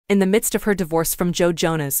In the midst of her divorce from Joe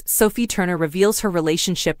Jonas, Sophie Turner reveals her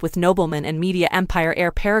relationship with nobleman and media empire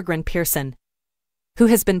heir Peregrine Pearson, who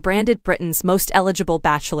has been branded Britain's most eligible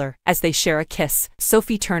bachelor. As they share a kiss,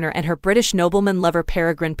 Sophie Turner and her British nobleman lover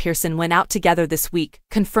Peregrine Pearson went out together this week,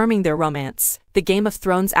 confirming their romance. The Game of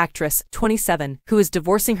Thrones actress, 27, who is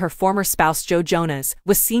divorcing her former spouse Joe Jonas,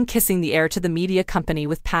 was seen kissing the heir to the media company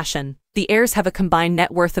with passion. The heirs have a combined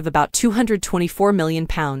net worth of about £224 million.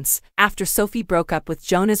 After Sophie broke up with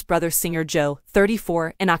Jonas' brother singer Joe,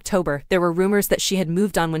 34, in October, there were rumors that she had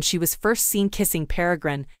moved on when she was first seen kissing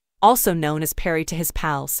Peregrine, also known as Perry to his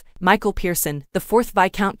pals. Michael Pearson, the fourth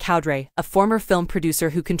Viscount Cowdray, a former film producer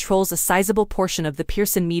who controls a sizable portion of the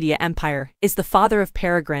Pearson media empire, is the father of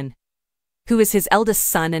Peregrine, who is his eldest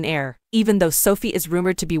son and heir. Even though Sophie is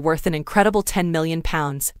rumored to be worth an incredible £10 million,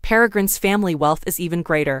 Peregrine's family wealth is even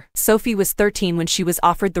greater. Sophie was 13 when she was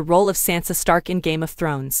offered the role of Sansa Stark in Game of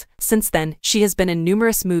Thrones. Since then, she has been in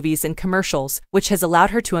numerous movies and commercials, which has allowed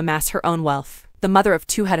her to amass her own wealth. The mother of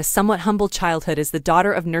two had a somewhat humble childhood as the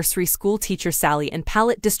daughter of nursery school teacher Sally and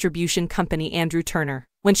pallet distribution company Andrew Turner.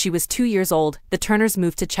 When she was 2 years old, the Turners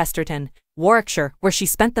moved to Chesterton, Warwickshire, where she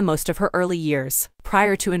spent the most of her early years.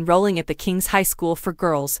 Prior to enrolling at the King's High School for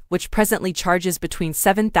Girls, which presently charges between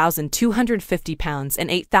 £7,250 and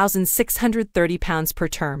 £8,630 per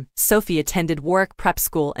term, Sophie attended Warwick Prep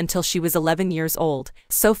School until she was 11 years old.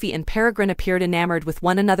 Sophie and Peregrine appeared enamored with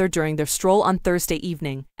one another during their stroll on Thursday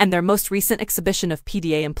evening, and their most recent exhibition of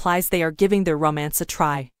PDA implies they are giving their romance a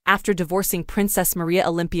try. After divorcing Princess Maria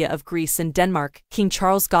Olympia of Greece and Denmark, King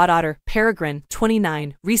Charles' goddaughter, Peregrine,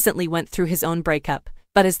 29, recently went through his own breakup.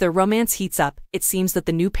 But as their romance heats up, it seems that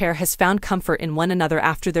the new pair has found comfort in one another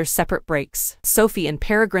after their separate breaks. Sophie and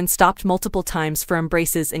Peregrine stopped multiple times for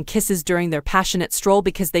embraces and kisses during their passionate stroll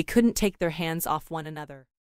because they couldn't take their hands off one another.